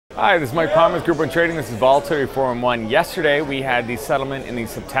Hi, this is Mike Palmer with Group 1 Trading. This is Volatility 411. Yesterday we had the settlement in the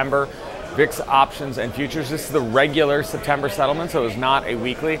September VIX options and futures. This is the regular September settlement, so it was not a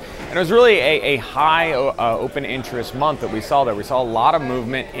weekly. And it was really a high open interest month that we saw there. We saw a lot of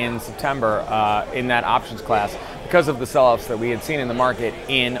movement in September in that options class because of the sell-offs that we had seen in the market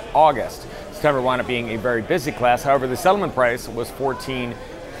in August. September wound up being a very busy class. However, the settlement price was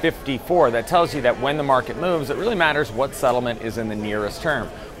 $14.54. That tells you that when the market moves, it really matters what settlement is in the nearest term.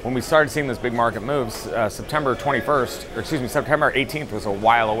 When we started seeing those big market moves, September 18th was a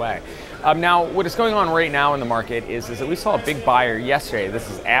while away. Now, what is going on right now in the market is that we saw a big buyer yesterday. This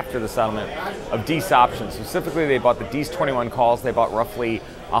is after the settlement of DEES options. Specifically, they bought the DEES 21 calls. They bought roughly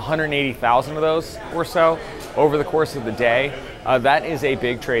 180,000 of those or so over the course of the day. That is a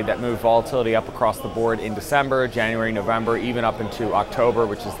big trade that moved volatility up across the board in December, January, November, even up into October,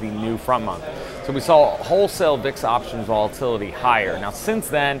 which is the new front month. So we saw wholesale VIX options volatility higher. Now, since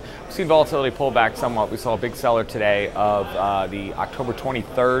then, we've seen volatility pull back somewhat. We saw a big seller today of the October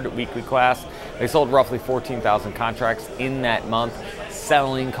 23rd weekly class. They sold roughly 14,000 contracts in that month,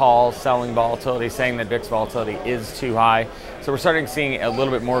 selling calls, selling volatility, saying that VIX volatility is too high. So we're starting seeing a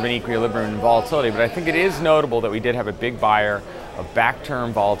little bit more of an equilibrium in volatility, but I think it is notable that we did have a big buyer of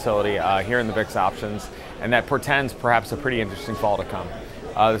back-term volatility here in the VIX options, and that portends perhaps a pretty interesting fall to come.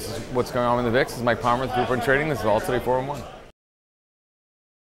 This is what's going on in the VIX. This is Mike Palmer with Group 1 Trading. This is Volatility 411.